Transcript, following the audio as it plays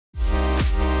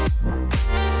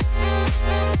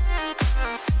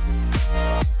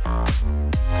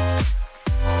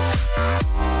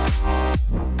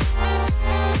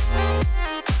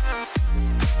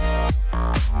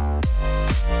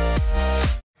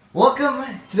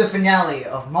to the finale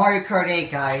of Mario Kart 8,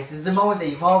 guys. This is the moment that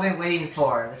you've all been waiting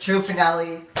for. The true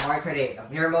finale of Mario Kart 8 of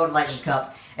Mirror Mode Lightning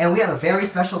Cup. And we have a very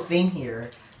special theme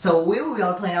here. So we will be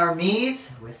all playing our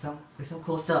Miis with some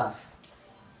cool stuff.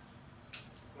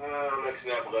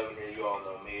 Example doesn't mean you all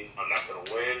know me. I'm not going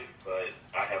to win, but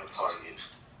I have a target.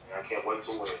 And I can't wait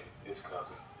to win. It's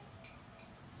coming.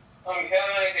 I'm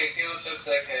Kevin, aka Chips,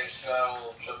 aka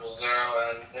Shadowwolf000,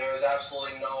 and there is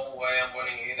absolutely no way I'm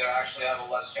winning either. I actually have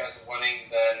a less chance of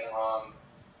winning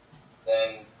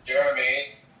than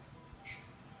Jeremy.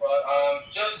 But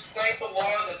just thank the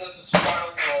Lord that this is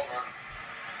finally over.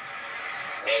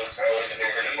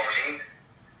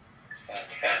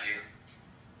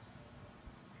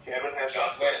 Kevin has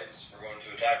John wins. We're going to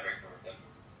a tiebreaker with him.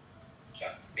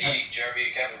 Me, Jeremy,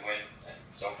 Kevin win, and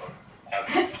so forth.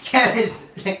 Kevin's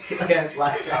look at his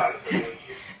laptop. Even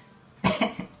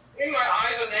my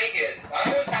eyes are naked. I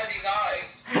always had these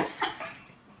eyes.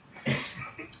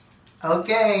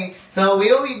 Okay, so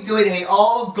we'll be doing an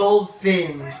all gold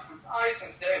theme. These eyes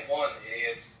since day one,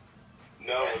 idiots.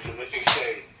 No, you're missing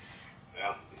shades.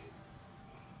 Yeah.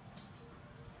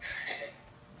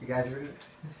 You guys ready?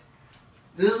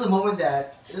 This is a moment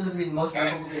that this is going to be the most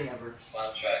memorable thing ever.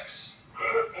 Slime tracks.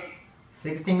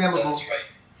 16 memorable. That's right.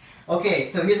 Okay,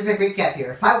 so here's a quick recap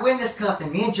here. If I win this cup, then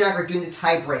me and Jack are doing the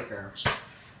tiebreaker.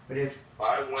 But if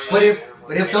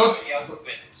any of those Jeremy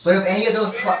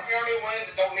wins,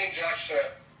 it don't mean jack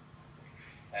shit.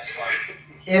 That's fine.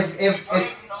 I don't even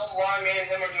know why me and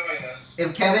him are doing this.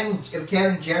 If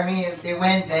Kevin, Jeremy, if they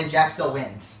win, then Jack still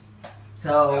wins.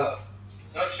 So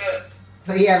No shit.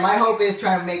 So yeah, my hope is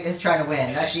trying to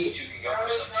win. That's the. You can go for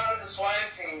Travis not in the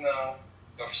swag team though.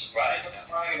 Go for surprise. What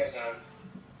swag is in?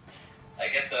 I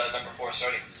get the number 4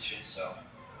 starting position, so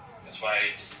that's my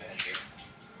disadvantage here.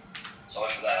 So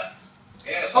much for that.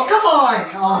 Yeah, Oh come on!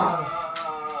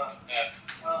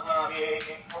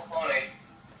 So funny.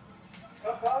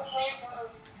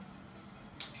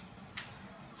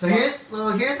 So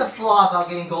here's the flaw about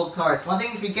getting gold cards. One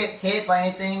thing, if you get hit by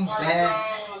anything, then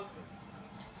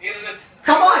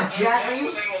come on, Jack! Are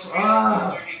you?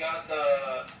 He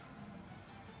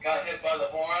got hit by the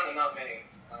horn, and not me.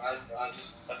 I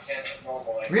can't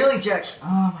normally. Really, Jack? Oh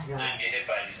my I god! didn't get hit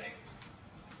by anything.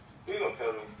 You don't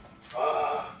tell me.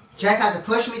 Jack had to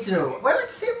push me through. We're like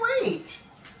the same weight.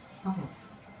 Nothing.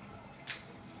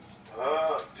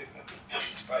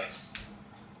 Surprise.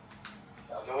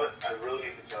 You know what? I really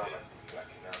hate to tell you. I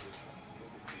cannot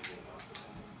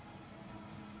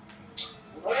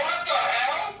What the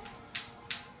hell?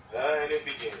 And it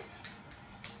begins.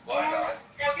 Why Who not?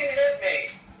 fucking hit me?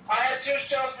 I had 2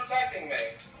 shells protecting me.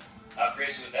 How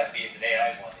crazy would that be if an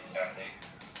AI won the entire thing?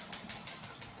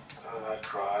 I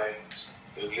cry.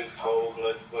 This whole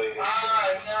Let's Play. I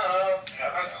know.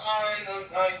 I'm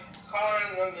caught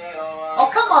in the middle. Oh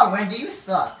come on, Wendy! You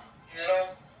suck.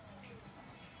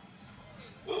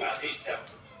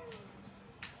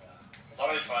 It's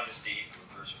always fun to see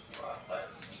first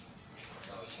plans.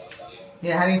 It's always so funny.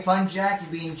 Yeah, having fun, Jack. You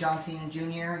being John Cena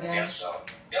Jr. again? Yes, so.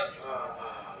 Yep.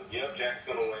 Yep, Jack's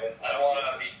gonna win. I don't want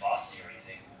to beat Fossey or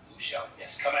anything. Blue shell.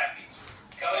 Yes, come at me.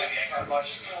 Come at me. I got much.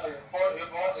 Come on.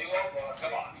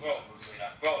 Throw it, Rosalina.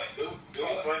 Throw it.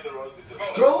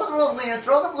 Throw with Rosalina.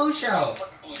 Throw the blue shell.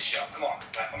 Blue shell. Come on.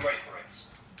 I'm ready for it.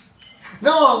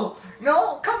 No,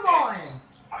 come on.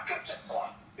 Come on.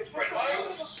 It's Ready.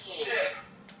 Oh, shit.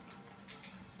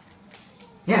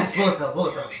 Yes, bullet bill,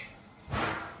 bullet bill.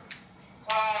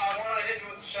 I wanted to hit you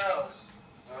with the shells.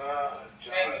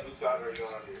 John, whose side are you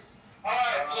on here?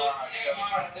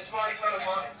 Alright, it's my turn to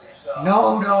mark yourself.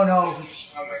 No.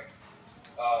 Coming.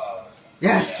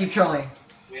 Yes, keep trolling.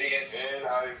 Idiots. And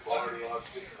I've already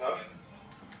lost this cup.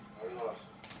 Already lost.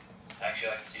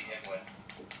 Actually, I can see him win.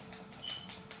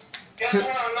 Guess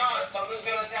what? I'm not. Something's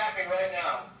gonna attack me right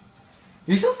now.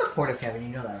 You're so supportive, Kevin. You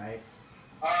know that, right?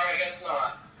 Alright, I guess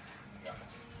not.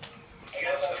 I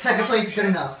guess I Second place is good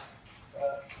enough.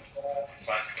 It's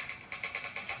fine.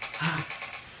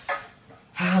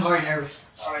 I'm already nervous.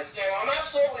 Alright, so I'm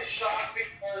absolutely shocked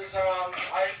because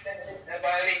I didn't get hit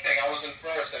by anything. I was in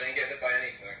first. I didn't get hit by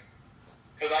anything.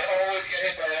 Because I always get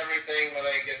hit by everything when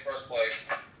I get first place.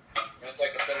 And it's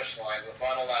like the finish line, the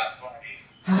final lap.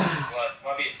 But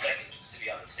I'll be in second just to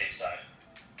be on the safe side.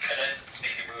 And then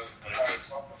make a move when it's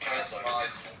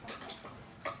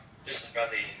just a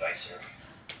friendly advice here.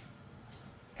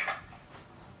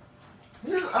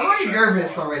 I'm already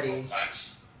nervous already.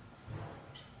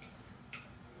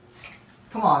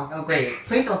 Come on, oh great.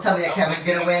 Please don't tell me that Kevin's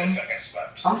gonna win.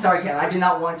 I'm sorry, Kevin, I do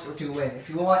not want you to win. If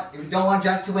you don't want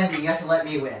Jack to win, then you have to let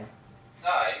me win.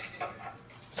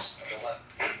 Just let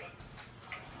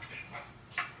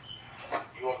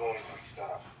You are going to be stuck.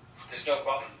 There's no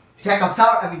problem. Jack, I'm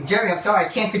sorry. I mean, Jerry, I'm sorry. I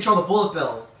can't control the bullet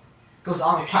bill. It goes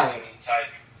autopilot. You tied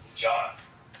John.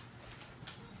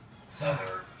 It's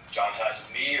either John ties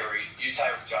with me or you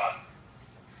tie with John.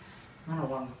 I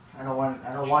don't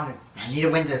want it. I need to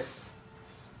win this.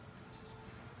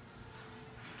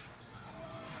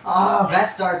 Oh, bad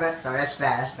start. That's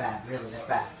bad. Really, that's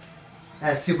bad.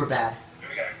 That is super bad.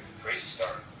 We got a crazy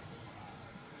start.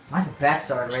 Mine's a bad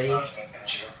start already.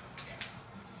 Sure.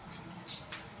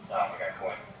 Oh, we got a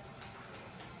coin.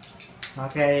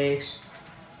 Okay.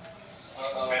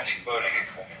 Frantic Mode, I get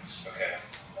coins. Okay.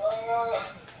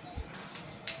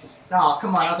 Oh,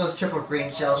 come on, not those triple green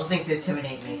shells. Those things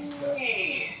intimidate me.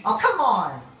 Oh, come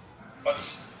on! Why'd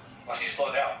you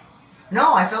slow down?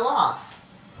 No, I fell off.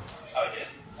 Oh, you did?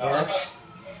 Yes.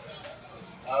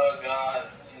 Oh god.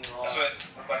 That's what it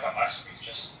looked like on my screen,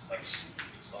 just like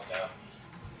slowing down.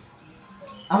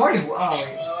 I'm already. Oh,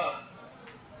 wait.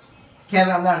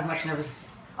 Kevin, I'm not as much nervous.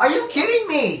 Are you kidding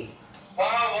me?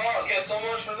 Wow, yeah, so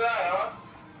much for that, huh?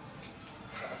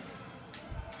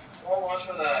 So much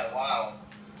for that, wow.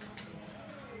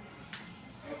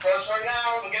 I'm first right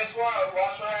now, but guess what?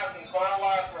 Watch what happens. Final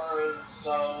lap,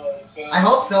 so it's gonna... I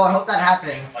hope so. I hope that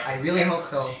happens. I really hope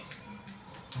so. Oh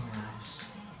my gosh.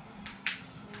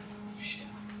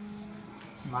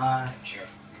 Come on. Sure.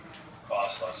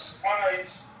 Bossless.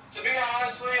 Alright, to be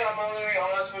honestly, I'm only being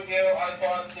honest with you, I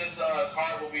thought this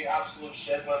card would be absolute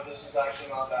shit, but this is actually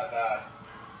not that bad.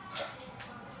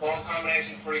 The whole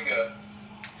combination's pretty good.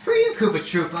 Screw you, Koopa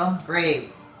Troopa.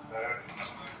 Great.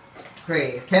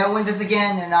 Great. Can I win this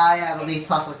again, and I have at least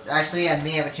possible... Actually, I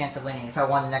may have a chance of winning if I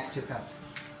won the next two cups.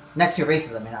 Next two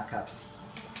races, I mean, not cups.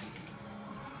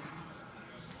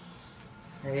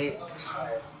 Ready?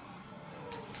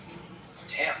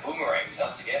 Damn, boomerang's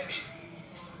out to get me.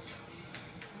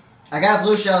 I got a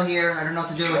blue shell here. I don't know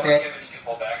what to do with it. Kevin, you can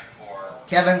pull back for...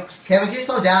 Kevin, can you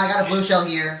slow down? I got a blue shell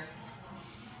here.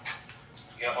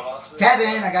 You gotta hold on to it?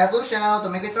 Kevin, I got a blue shell.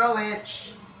 Don't make me throw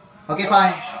it. Okay,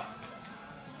 fine.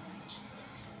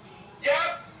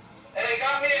 Yep! And they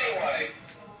got me anyway.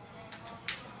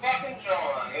 Fucking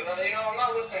John. You know, I'm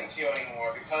not listening to you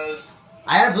anymore because...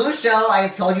 I had a blue shell. I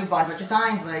told you a bunch of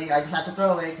times, but I just had to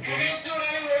throw it. You didn't do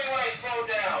it anyway when I slowed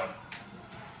down.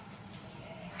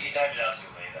 He timed it out too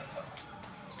late, that's all.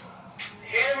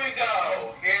 Here we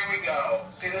go. Here we go.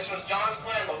 See, this was John's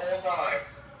plan the whole time.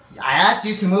 I asked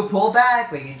you to pull back,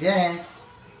 but you didn't.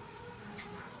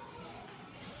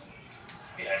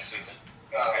 Yeah, sweep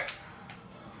it. Okay.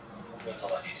 That's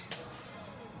all I need.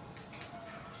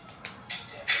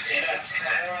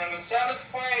 I'm in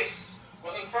 7th place.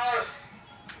 Wasn't first.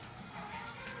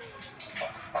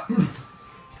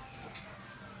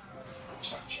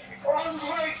 Oh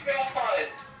my god!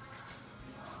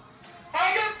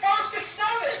 I got first at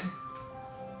 7!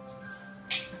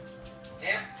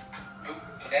 Yeah.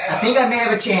 I think I may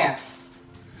have a chance.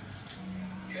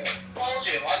 Good. I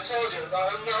told you.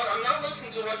 I'm not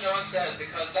listening to what John says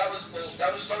because that was bullshit.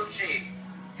 That was so cheap.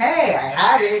 Hey, I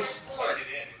had it. Put it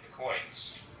in the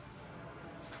coins.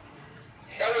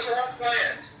 That was all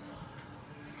planned.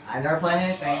 I never planned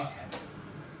anything.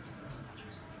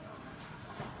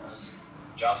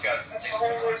 John's got That's 6 the whole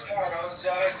points. worst part. I was a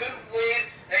good lead,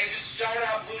 and he just shot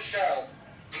out blue shell.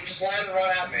 He just landed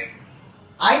right at me.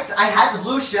 I had the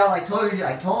blue shell. I told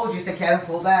you. Said Kevin,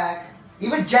 pull back.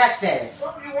 Even Jack said it.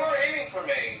 Well, you weren't aiming for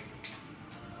me.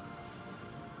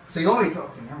 So you want me to throw?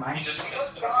 Okay, never You mind. just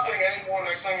Just stop it anymore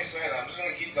next time you say that. I'm just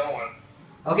gonna keep going.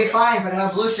 Okay, fine. But I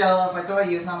got a blue shell. If I throw at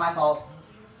you, it's not my fault.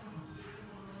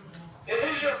 It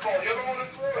is your fault. You're the one who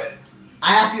threw it.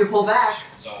 I asked you to pull back.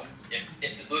 So,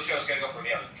 if the blue shell's gonna go for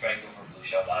me, I'm gonna try and go for blue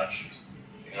shell dodge.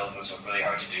 Even though those are really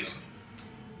hard to do.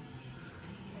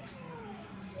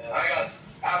 I got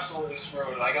absolutely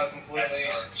screwed. I got completely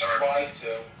Sorry. lied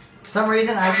to. For some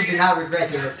reason, I actually do not regret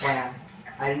doing this plan.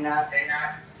 I did not.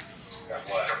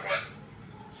 What?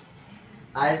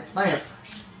 I like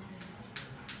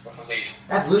Go for lead.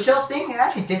 that blue shell thing. It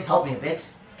actually did help me a bit.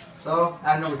 So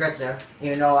I have no regrets there.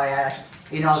 Even though I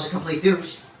was a complete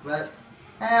douche. But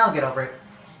I'll get over it.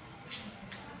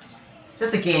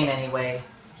 Just a game anyway.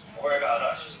 Don't worry about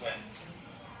us, just win.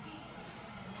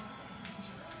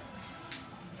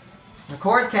 Of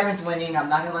course, Kevin's winning. I'm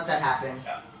not gonna let that happen.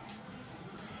 Yeah.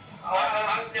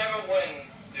 I never win,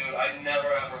 dude. I never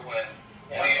ever win.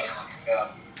 Yeah, Please, yeah.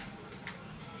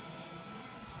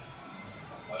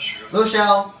 Mushroom. Blue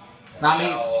shell. It's not me.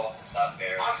 Shell. It's not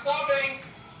fair. I'm stopping.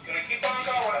 Gonna keep on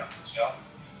going. Shell.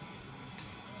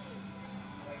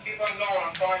 Gonna keep on going.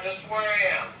 I'm fine just where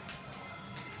I am.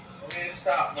 Don't need to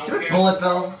stop. No Should cares. bullet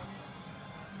bill.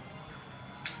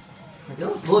 Like,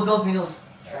 those bullet bills mean those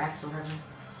tracks or whatever.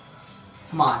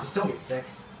 Come on, just don't get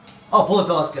 6. Oh, bullet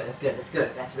bill is good. That's good. That's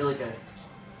good. That's really good.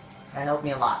 That helped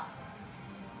me a lot.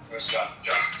 Where's John?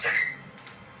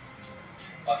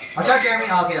 Watch out, Jeremy.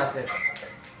 Oh, okay, that's good.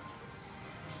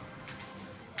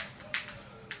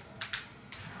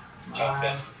 John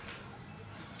fifth.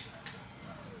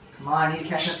 Come on, I need to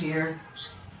catch up here.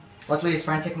 Luckily, it's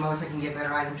Frantic Mode so I can get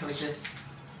better item choices.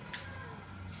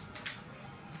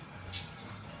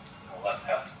 Left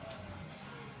path.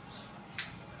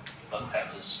 Left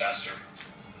path is faster.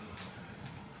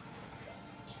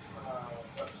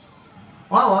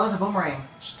 Wow, that was a boomerang.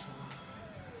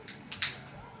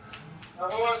 Who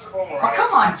wants the boomerang? Oh,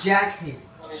 come on, Jack.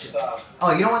 Let me stop.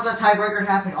 Oh, you don't want the tiebreaker to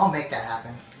happen? I'll make that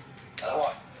happen. I don't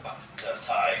want the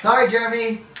tie. Sorry,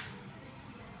 Jeremy.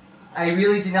 I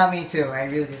really did not mean to. I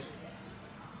really did.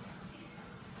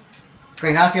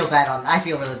 Great, now I feel bad I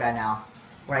feel really bad now.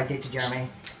 What I did to Jeremy.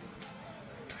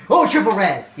 Oh, triple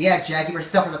reds! Yeah, Jack, you were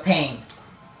suffering the pain.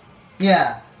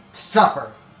 Yeah.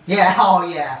 Suffer. Yeah, oh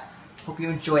yeah. Hope you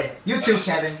enjoyed it. You too,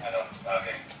 Kevin. I don't.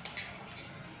 Okay.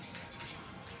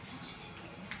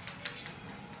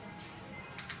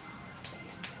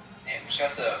 Man, we just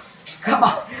got the. Come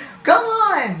on! Come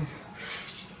on!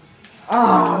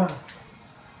 Oh.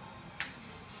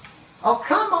 Oh,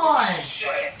 come on! Shit,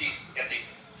 I can't see.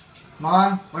 Come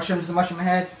on. Mushrooms and mushroom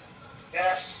ahead.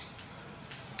 Yes.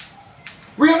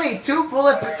 Really? 3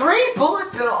 bullet bill?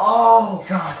 Oh,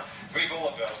 God. 3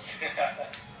 bullet bills.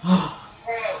 Oh.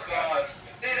 Oh god.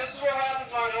 See, this is what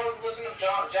happens when I don't listen to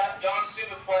John's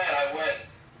stupid plan. I win.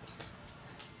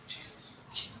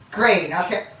 Great. Now,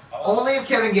 only if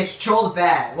Kevin gets trolled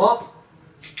bad. Whoop.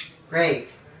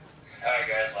 Great. Alright,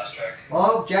 guys, last track.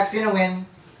 Well, Jack's gonna win.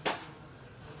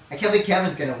 I can't believe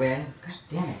Kevin's gonna win. God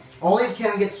damn it. Only if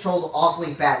Kevin gets trolled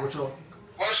awfully bad, which will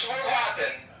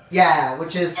happen. Yeah,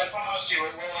 which is... I promise you,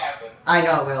 it will happen. I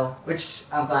know it will, which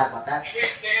I'm glad about that. Every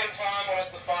damn time when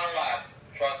it's the final lap.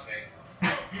 Trust me.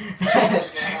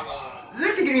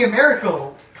 This is gonna be a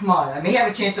miracle. Come on, I may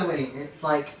have a chance of winning. It's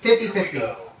like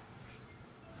 50-50.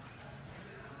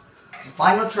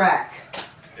 Final track.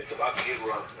 It's about to get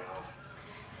rough now.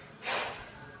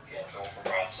 Yeah, it's going for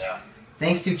bronze now.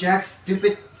 Thanks to Jack's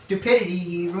stupidity,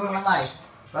 he ruined my life.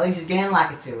 Or at least he's getting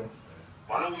like it to.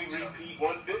 Why don't we repeat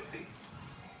 150?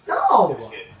 No!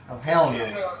 Oh, hell no.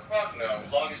 No, fuck no.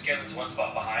 As long as Kevin's one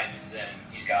spot behind, then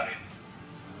he's got it.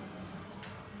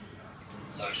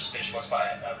 So just finish one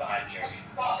spot behind Jeremy.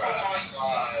 Oh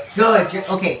my god. Good.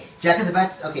 Okay, Jack is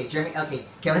about to... Okay, Jeremy... Okay,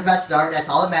 Kevin's about to start. That's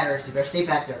all that matters. You better stay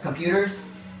back there. Computers,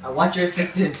 I want your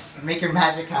assistance. Make your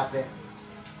magic happen.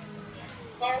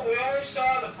 So we already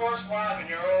started the first lap and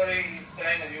you're already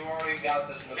saying that you already got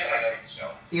this in the bag.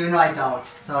 Even though I don't.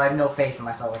 So I have no faith in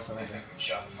myself whatsoever.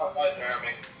 How about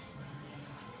Jeremy?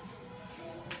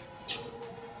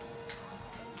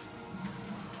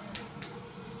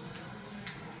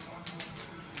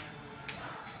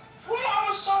 Well, I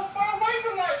was so far away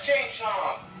from that chain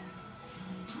chomp.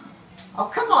 Oh,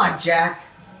 come on, Jack.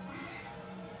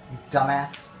 You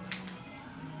dumbass.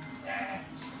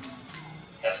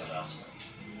 That's something else.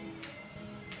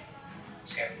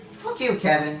 Okay. Fuck you,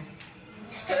 Kevin.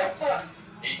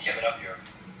 Need Kevin up here.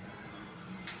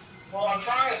 Well, I'm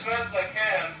trying as best as I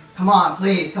can. Come on,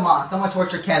 please. Come on. Someone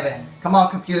torture Kevin. Come on,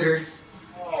 computers.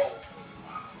 Oh.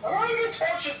 I've already been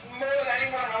tortured more than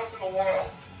anyone else in the world.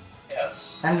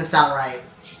 Yes. That didn't sound right.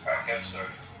 Alright, Kevin's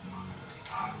third.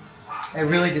 It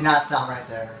really did not sound right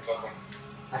there. Go for it.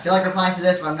 I feel like replying to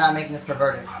this, but I'm not making this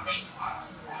perverted.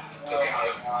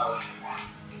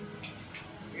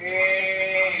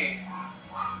 Yay!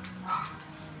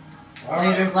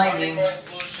 Only there's lightning.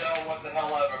 Blue shell, what the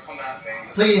hell ever, come at me.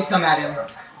 Please come at him.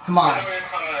 Come I on. know you're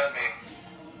coming at me.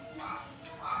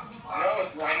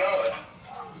 I know it.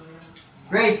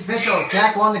 Great, it's official.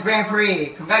 Jack won the Grand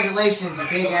Prix. Congratulations, you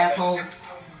big asshole.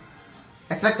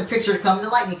 Expect the picture to come in the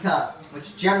lightning cup,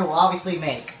 which Jeremy will obviously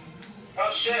make. Oh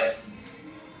shit.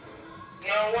 You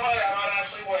know what? I might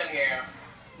actually win here.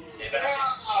 Stay back.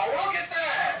 Wow, look at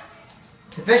that!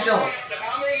 It's official.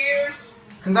 How many years?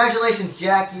 Congratulations,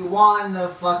 Jack. You won the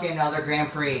fucking other Grand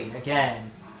Prix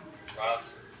again.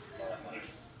 Bronze. That's all that matters.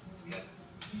 Good.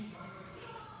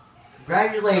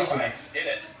 Congratulations. Alright, did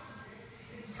it.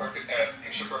 Perfect,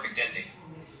 picture perfect ending.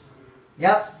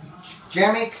 Yep.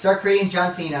 Jeremy, start creating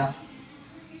John Cena.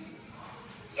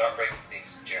 Start breaking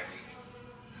things, Jeremy.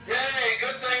 Yay,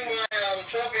 good thing my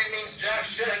trophy means jack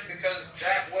shit because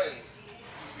Jack wins.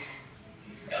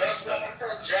 Yeah, That's not for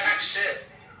jack shit.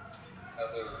 I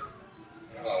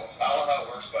don't know how it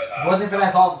works, but If it wasn't for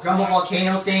that Grumble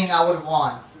Volcano thing, I would have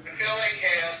won. I feel like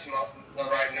KS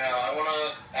right now. I want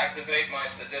to activate my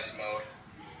sadist mode.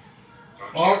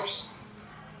 throw Well, chips.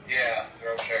 Yeah, throw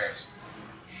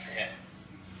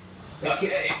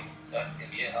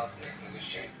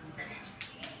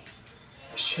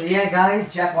So yeah,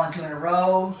 guys, Jack won 2 in a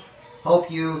row.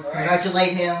 Hope you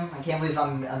congratulate him. I can't believe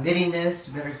I'm admitting this.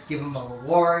 You better give him a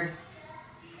reward.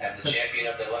 As the champion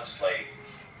of the Let's Play.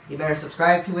 You better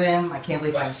subscribe to him. I can't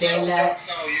believe I'm saying that.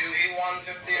 No, he won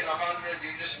 50 and 100.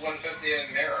 You just won 50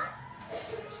 in mirror.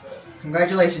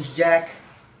 Congratulations, Jack.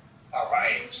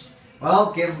 Alright.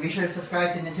 Well, be sure to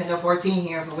subscribe to Nintendo14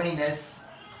 here for winning this.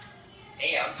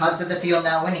 And How does it feel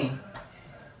now winning?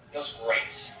 feels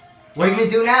great. What are you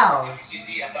gonna do now? I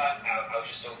thought I was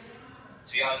just so.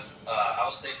 To be honest, I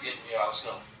was thinking, I was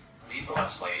gonna leave the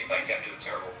Let's Play if I kept doing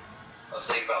terrible. I was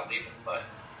thinking about leaving, but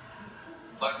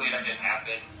luckily that didn't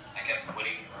happen. I kept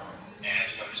winning,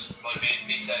 and just motivated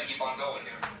me to keep on going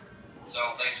here. So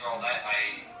thanks for all that.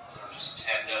 I just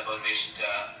had the motivation to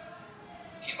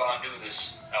keep on doing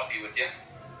this. I'll be with you,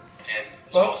 and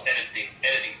as well as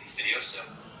editing these videos. So.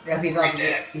 Yeah,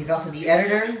 he's also the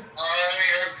editor. Alright,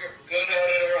 you're a good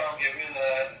editor. I'll give you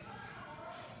that.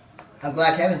 I'm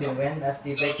glad Kevin didn't win. That's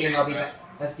the big thing.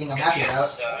 That's the thing I'm happy about.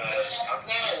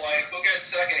 Who gets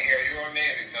second here? You or me?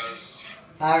 Because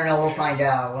I don't know. We'll find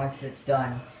out once it's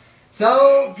done.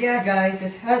 So yeah, guys,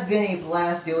 this has been a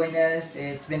blast doing this.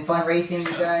 It's been fun racing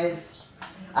you guys.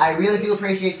 I really do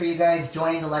appreciate for you guys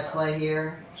joining the Let's Play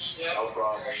here. No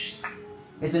problem.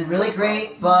 It's been really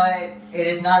great, but it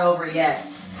is not over yet.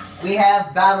 We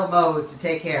have battle mode to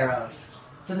take care of.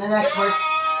 So the next one.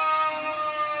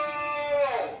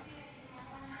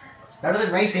 It's better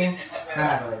than racing.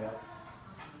 Not really though.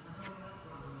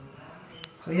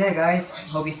 So yeah,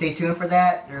 guys, hope you stay tuned for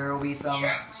that. There will be some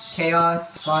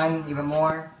chaos, fun, even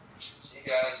more. See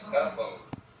you guys in battle mode.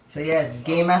 So yeah, this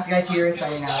Game Master guys here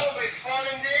signing out. that'll be fun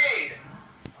indeed.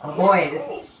 Oh boy,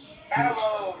 this. Battle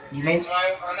mode. You made. And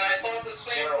I thought this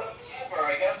thing was over.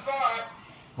 I guess not.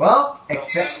 Well,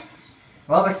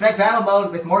 expect battle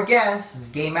mode with more guests. This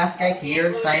Game Master guys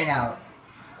here signing out.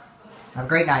 Have a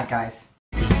great night, guys.